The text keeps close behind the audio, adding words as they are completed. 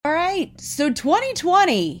right. So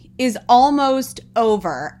 2020 is almost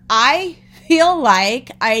over. I feel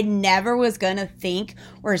like I never was going to think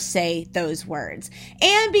or say those words.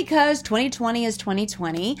 And because 2020 is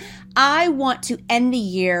 2020, I want to end the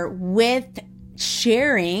year with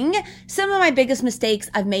sharing some of my biggest mistakes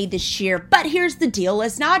I've made this year. But here's the deal.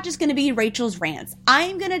 It's not just going to be Rachel's rants.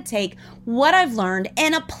 I'm going to take what I've learned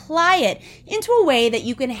and apply it into a way that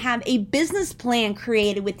you can have a business plan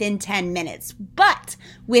created within 10 minutes, but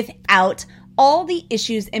without all the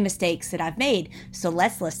issues and mistakes that I've made. So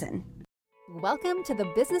let's listen. Welcome to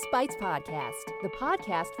the Business Bites Podcast, the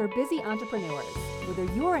podcast for busy entrepreneurs.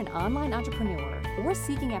 Whether you're an online entrepreneur or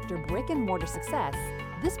seeking after brick and mortar success,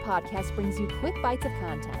 this podcast brings you quick bites of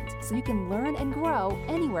content so you can learn and grow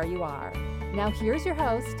anywhere you are. Now here's your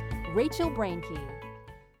host, Rachel Brainke.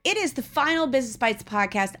 It is the final Business Bites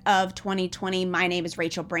podcast of 2020. My name is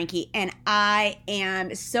Rachel Brainke, and I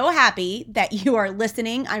am so happy that you are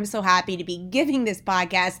listening. I'm so happy to be giving this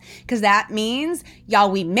podcast because that means,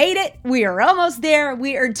 y'all, we made it. We are almost there.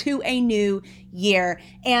 We are to a new year.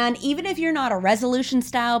 And even if you're not a resolution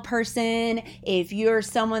style person, if you're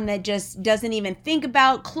someone that just doesn't even think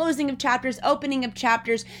about closing of chapters, opening of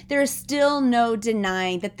chapters, there is still no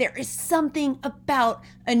denying that there is something about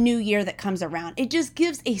a new year that comes around. It just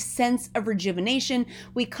gives a sense of rejuvenation.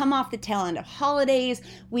 We come off the tail end of holidays.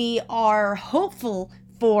 We are hopeful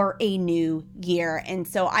for a new year. And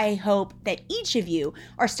so I hope that each of you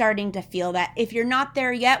are starting to feel that. If you're not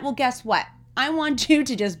there yet, well, guess what? I want you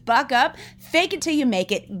to just buck up, fake it till you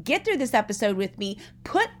make it, get through this episode with me,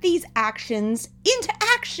 put these actions into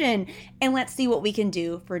action, and let's see what we can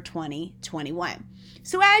do for 2021.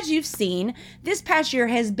 So as you've seen, this past year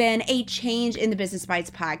has been a change in the Business Bites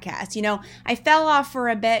podcast. You know, I fell off for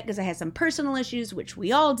a bit because I had some personal issues, which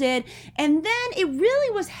we all did. And then it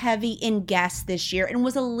really was heavy in guests this year and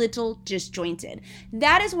was a little disjointed.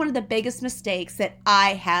 That is one of the biggest mistakes that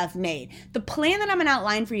I have made. The plan that I'm going to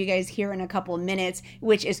outline for you guys here in a couple of minutes,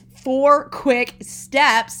 which is 4 quick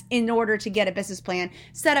steps in order to get a business plan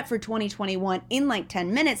set up for 2021 in like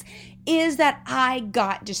 10 minutes, is that I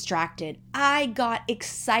got distracted. I got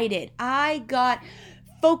excited. I got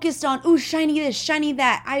focused on, ooh, shiny this, shiny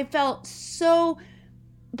that. I felt so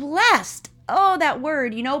blessed. Oh, that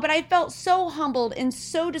word, you know, but I felt so humbled and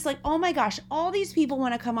so just like, oh my gosh, all these people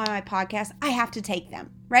want to come on my podcast. I have to take them,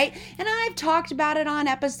 right? And I've talked about it on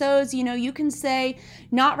episodes. You know, you can say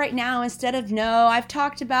not right now instead of no. I've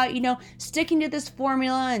talked about, you know, sticking to this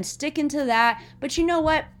formula and sticking to that. But you know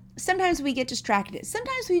what? Sometimes we get distracted.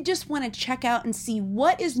 Sometimes we just want to check out and see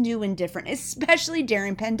what is new and different, especially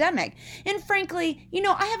during pandemic. And frankly, you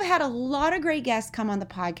know, I have had a lot of great guests come on the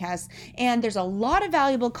podcast and there's a lot of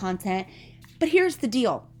valuable content. But here's the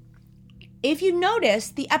deal. If you notice,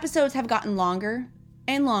 the episodes have gotten longer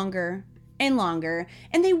and longer and longer,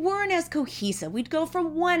 and they weren't as cohesive. We'd go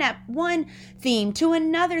from one theme to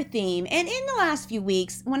another theme. And in the last few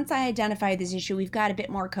weeks, once I identified this issue, we've got a bit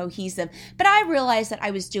more cohesive. But I realized that I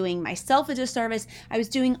was doing myself a disservice. I was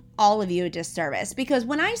doing all of you a disservice. Because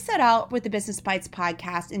when I set out with the Business Bites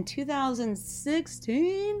podcast in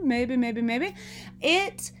 2016, maybe,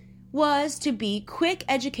 it was to be quick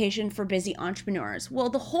education for busy entrepreneurs. Well,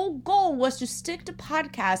 the whole goal was to stick to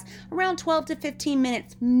podcasts around 12 to 15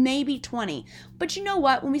 minutes, maybe 20. But you know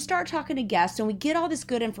what? When we start talking to guests and we get all this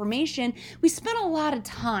good information, we spend a lot of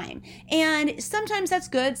time. And sometimes that's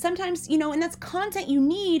good. Sometimes, you know, and that's content you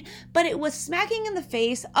need, but it was smacking in the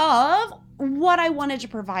face of what I wanted to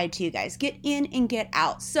provide to you guys. Get in and get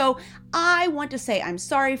out. So I want to say I'm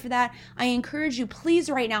sorry for that. I encourage you, please,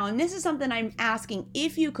 right now, and this is something I'm asking,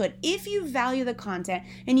 if you value the content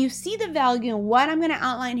and you see the value in what I'm going to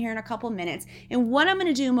outline here in a couple minutes and what I'm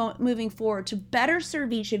going to do moving forward to better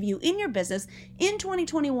serve each of you in your business in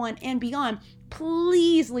 2021 and beyond,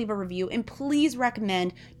 please leave a review and please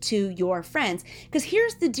recommend to your friends. Because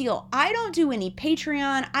here's the deal. I don't do any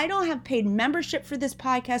Patreon. I don't have paid membership for this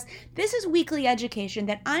podcast. This is weekly education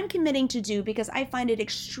that I'm committing to do because I find it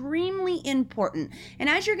extremely important. And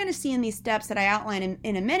as you're going to see in these steps that I outline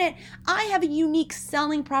in a minute, I have a unique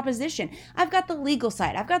selling proposition. I've got the legal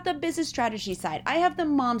side. I've got the business strategy side. I have the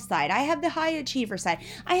mom side. I have the high achiever side.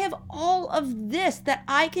 I have all of this that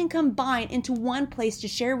I can combine into one place to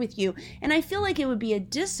share with you. And I feel like it would be a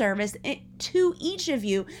disservice to each of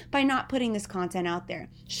you by not putting this content out there.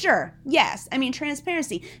 Sure, yes, I mean,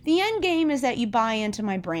 transparency. The end game is that you buy into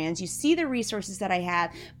my brands, you see the resources that I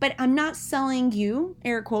have, but I'm not selling you,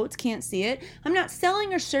 air quotes, can't see it. I'm not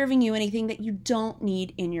selling or serving you anything that you don't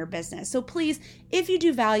need in your business. So please, if you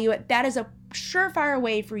do value it, that is a surefire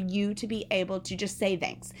way for you to be able to just say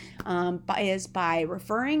thanks, is by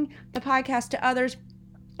referring the podcast to others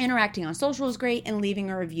Interacting on social is great, and leaving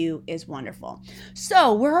a review is wonderful.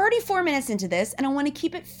 So we're already 4 minutes into this, and I want to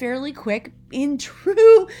keep it fairly quick in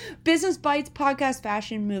true Business Bites podcast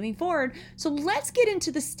fashion moving forward. So let's get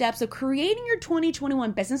into the steps of creating your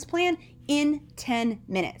 2021 business plan in 10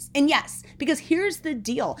 minutes. And yes, because here's the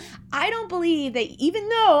deal. I don't believe that even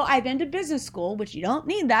though I've been to business school, which you don't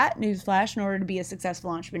need that, newsflash, in order to be a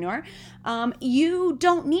successful entrepreneur, you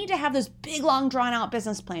don't need to have this big, long, drawn out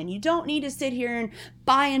business plan. You don't need to sit here and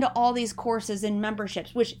buy into all these courses and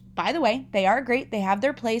memberships, which, by the way, they are great. They have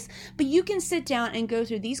their place, but you can sit down and go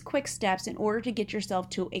through these quick steps in order to get yourself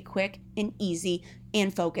to a quick and easy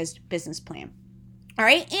and focused business plan. All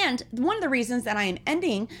right. And one of the reasons that I am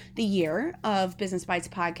ending the year of Business Bites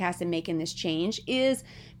podcast and making this change is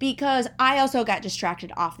because I also got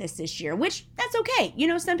distracted off this year, which that's okay. You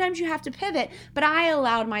know, sometimes you have to pivot, but I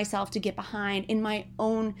allowed myself to get behind in my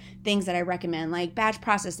own things that I recommend, like batch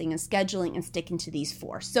processing and scheduling and sticking to these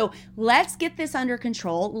 4. So let's get this under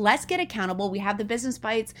control. Let's get accountable. We have the Business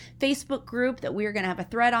Bites Facebook group that we're going to have a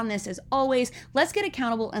thread on this as always. Let's get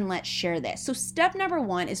accountable and let's share this. So step number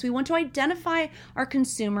 1 is we want to identify our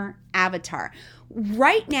consumer avatar.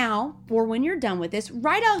 Right now, or when you're done with this,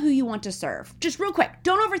 write out who you want to serve. Just real quick.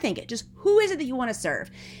 Don't overthink it. Just who is it that you want to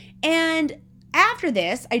serve? And after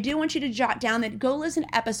this, I do want you to jot down that go listen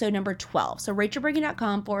to episode number 12. So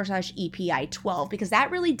rachelbrinking.com/EPI12, because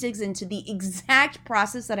that really digs into the exact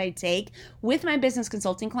process that I take with my business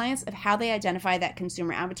consulting clients of how they identify that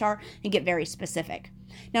consumer avatar and get very specific.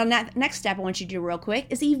 Now, next step I want you to do real quick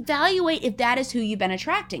is evaluate if that is who you've been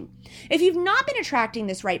attracting. If you've not been attracting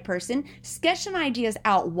this right person, sketch some ideas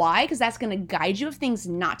out why, because that's going to guide you of things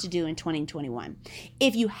not to do in 2021.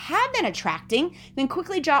 If you have been attracting, then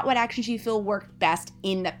quickly jot what actions you feel worked best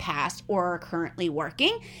in the past or are currently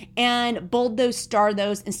working, and bold those, star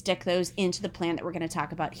those, and stick those into the plan that we're going to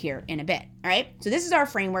talk about here in a bit. All right, so this is our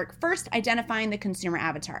framework. First, identifying the consumer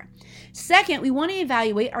avatar. Second, we want to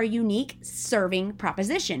evaluate our unique serving proposition.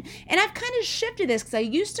 And I've kind of shifted this because I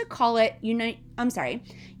used to call it unique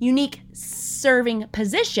serving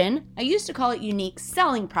position. I used to call it unique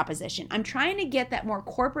selling proposition. I'm trying to get that more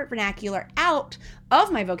corporate vernacular out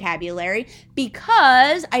of my vocabulary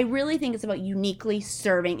because I really think it's about uniquely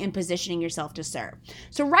serving and positioning yourself to serve.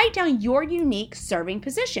 So write down your unique serving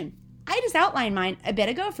position. I just outlined mine a bit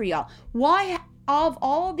ago for y'all. Why of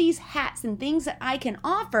all these hats and things that I can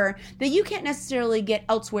offer that you can't necessarily get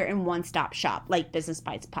elsewhere in one-stop shop, like Business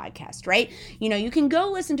Bites podcast, right? You know, you can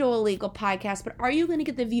go listen to a legal podcast, but are you going to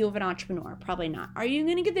get the view of an entrepreneur? Probably not. Are you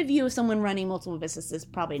going to get the view of someone running multiple businesses?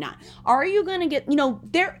 Probably not. Are you going to get,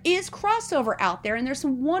 there is crossover out there and there's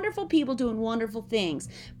some wonderful people doing wonderful things,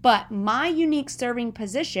 but my unique serving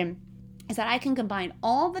position is that I can combine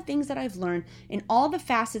all the things that I've learned in all the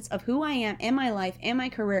facets of who I am in my life and my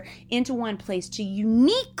career into one place to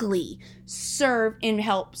uniquely serve and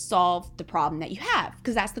help solve the problem that you have.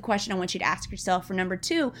 Because that's the question I want you to ask yourself for number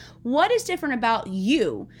 2. What is different about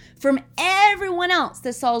you from everyone else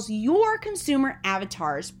that solves your consumer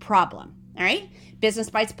avatar's problem? All right? Business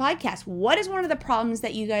Bites podcast. What is one of the problems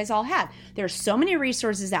that you guys all have? There's so many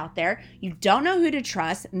resources out there. You don't know who to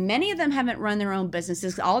trust. Many of them haven't run their own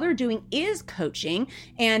businesses. All they're doing is coaching,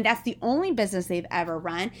 and that's the only business they've ever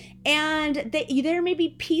run. And there may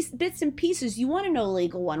be bits and pieces. You want to know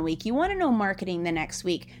legal one week. You want to know marketing the next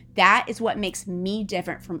week. That is what makes me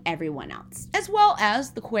different from everyone else, as well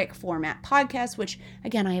as the quick format podcast, which,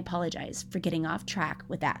 again, I apologize for getting off track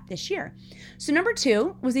with that this year. So number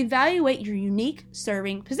 2 was evaluate your unique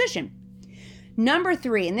serving position. Number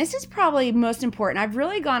 3, and this is probably most important, I've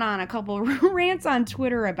really gone on a couple rants on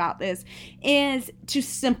Twitter about this, is to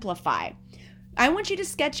simplify. I want you to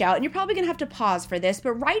sketch out, and you're probably going to have to pause for this,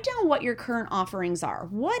 but write down what your current offerings are.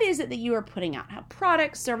 What is it that you are putting out?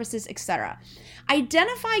 Products, services, etc.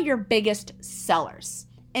 Identify your biggest sellers.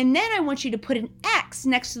 And then I want you to put an X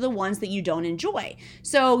next to the ones that you don't enjoy.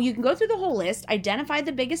 So you can go through the whole list, identify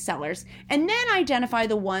the biggest sellers, and then identify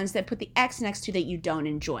the ones that put the X next to that you don't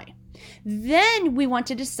enjoy. Then we want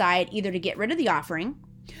to decide either to get rid of the offering,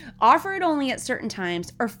 offer it only at certain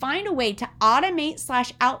times, or find a way to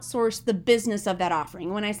automate/outsource the business of that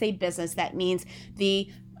offering. When I say business, that means the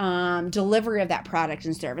delivery of that product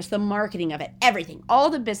and service, the marketing of it, everything, all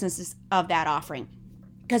the businesses of that offering.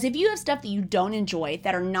 Because if you have stuff that you don't enjoy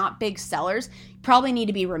that are not big sellers, probably need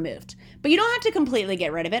to be removed. But you don't have to completely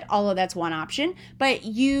get rid of it, although that's one option. But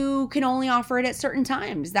you can only offer it at certain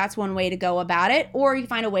times. That's one way to go about it. Or you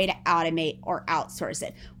find a way to automate or outsource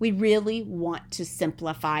it. We really want to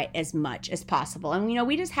simplify as much as possible. And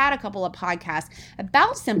we just had a couple of podcasts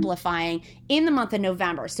about simplifying in the month of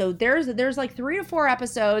November. So there's like 3 to 4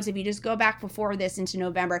 episodes, if you just go back before this into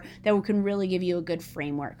November, that can really give you a good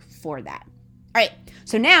framework for that. All right,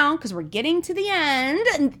 so now, because we're getting to the end,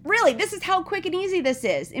 and really, this is how quick and easy this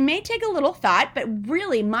is. It may take a little thought, but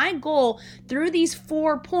really, my goal through these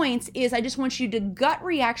 4 points is I just want you to gut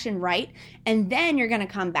reaction right, and then you're going to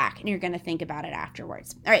come back and you're going to think about it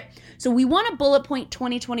afterwards. All right, so we want to bullet point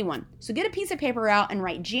 2021. So get a piece of paper out and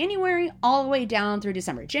write January all the way down through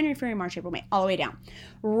December. January, February, March, April, May, all the way down.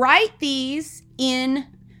 Write these in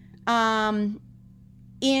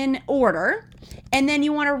order, and then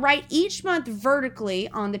you want to write each month vertically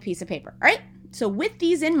on the piece of paper. All right, so with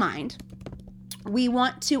these in mind, we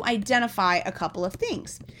want to identify a couple of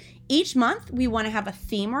things. Each month, we want to have a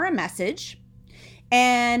theme or a message,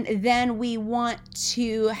 and then we want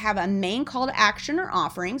to have a main call to action or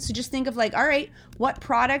offering. So just think of like, all right, what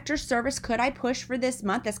product or service could I push for this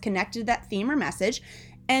month that's connected to that theme or message?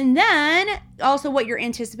 And then also what your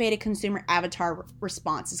anticipated consumer avatar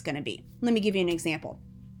response is going to be. Let me give you an example.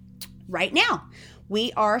 Right now,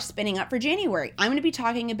 we are spinning up for January. I'm going to be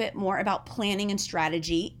talking a bit more about planning and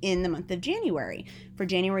strategy in the month of January for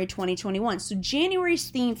January 2021. So January's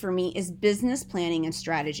theme for me is business planning and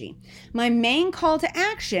strategy. My main call to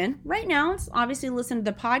action right now is obviously listen to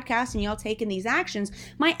the podcast and y'all taking these actions.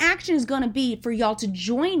 My action is going to be for y'all to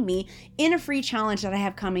join me in a free challenge that I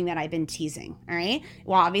have coming that I've been teasing. All right.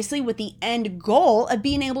 Well, obviously with the end goal of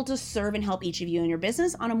being able to serve and help each of you in your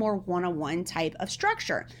business on a more one-on-one type of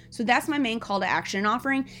structure. So that's my main call to action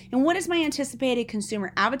offering. And what is my anticipated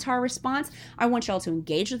consumer avatar response? I want y'all to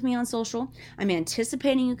engage with me on social. I'm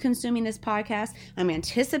anticipating you consuming this podcast. I'm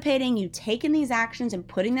anticipating you taking these actions and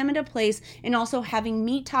putting them into place, and also having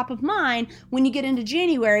me top of mind when you get into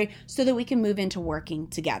January so that we can move into working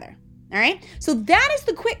together. All right. So that is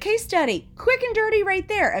the quick case study, quick and dirty right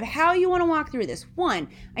there, of how you want to walk through this. 1,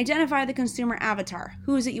 identify the consumer avatar.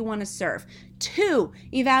 Who is it you want to serve? 2,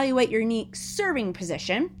 evaluate your unique serving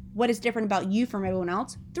position. What is different about you from everyone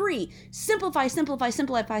else? 3, simplify, simplify,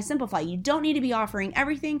 simplify, simplify. You don't need to be offering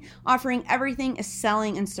everything. Offering everything is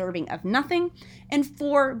selling and serving of nothing. And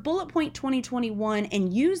 4, bullet point 2021,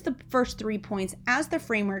 and use the first 3 points as the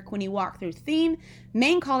framework when you walk through theme,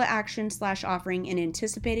 main call to action / offering, and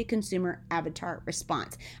anticipated consumer avatar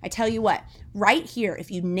response. I tell you what, right here,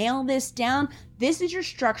 if you nail this down, this is your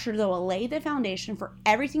structure that will lay the foundation for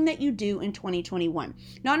everything that you do in 2021.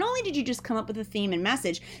 Not only did you just come up with a theme and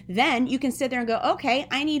message, then you can sit there and go, okay,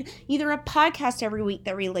 I need either a podcast every week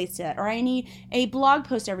that relates to that, or I need a blog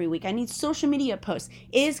post every week. I need social media posts.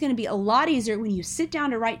 It is going to be a lot easier when you sit down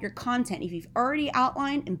to write your content. If you've already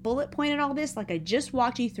outlined and bullet pointed all this, like I just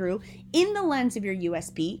walked you through, in the lens of your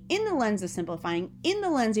USP, in the lens of simplifying, in the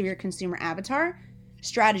lens of your consumer avatar,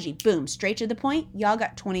 strategy, boom, straight to the point. Y'all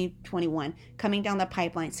got 2021 coming down the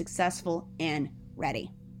pipeline, successful and ready.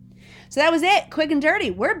 So that was it, quick and dirty.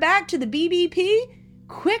 We're back to the BBP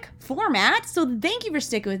quick format. So thank you for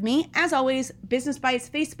sticking with me. As always, Business Bites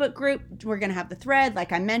Facebook group. We're going to have the thread.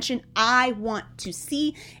 Like I mentioned, I want to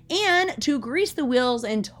see and to grease the wheels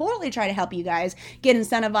and totally try to help you guys get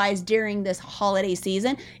incentivized during this holiday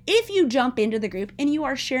season. If you jump into the group and you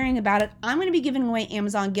are sharing about it, I'm going to be giving away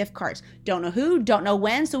Amazon gift cards. Don't know who, don't know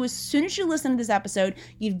when. So as soon as you listen to this episode,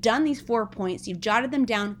 you've done these 4 points, you've jotted them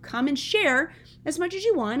down, come and share as much as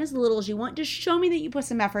you want, as little as you want. Just show me that you put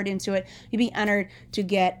some effort into it. You'll be entered to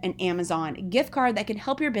get an Amazon gift card that can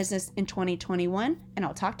help your business in 2021. And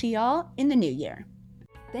I'll talk to y'all in the new year.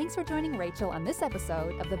 Thanks for joining Rachel on this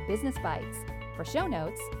episode of the Business Bites. For show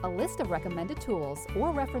notes, a list of recommended tools,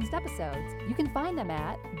 or referenced episodes, you can find them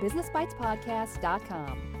at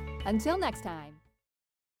businessbitespodcast.com. Until next time.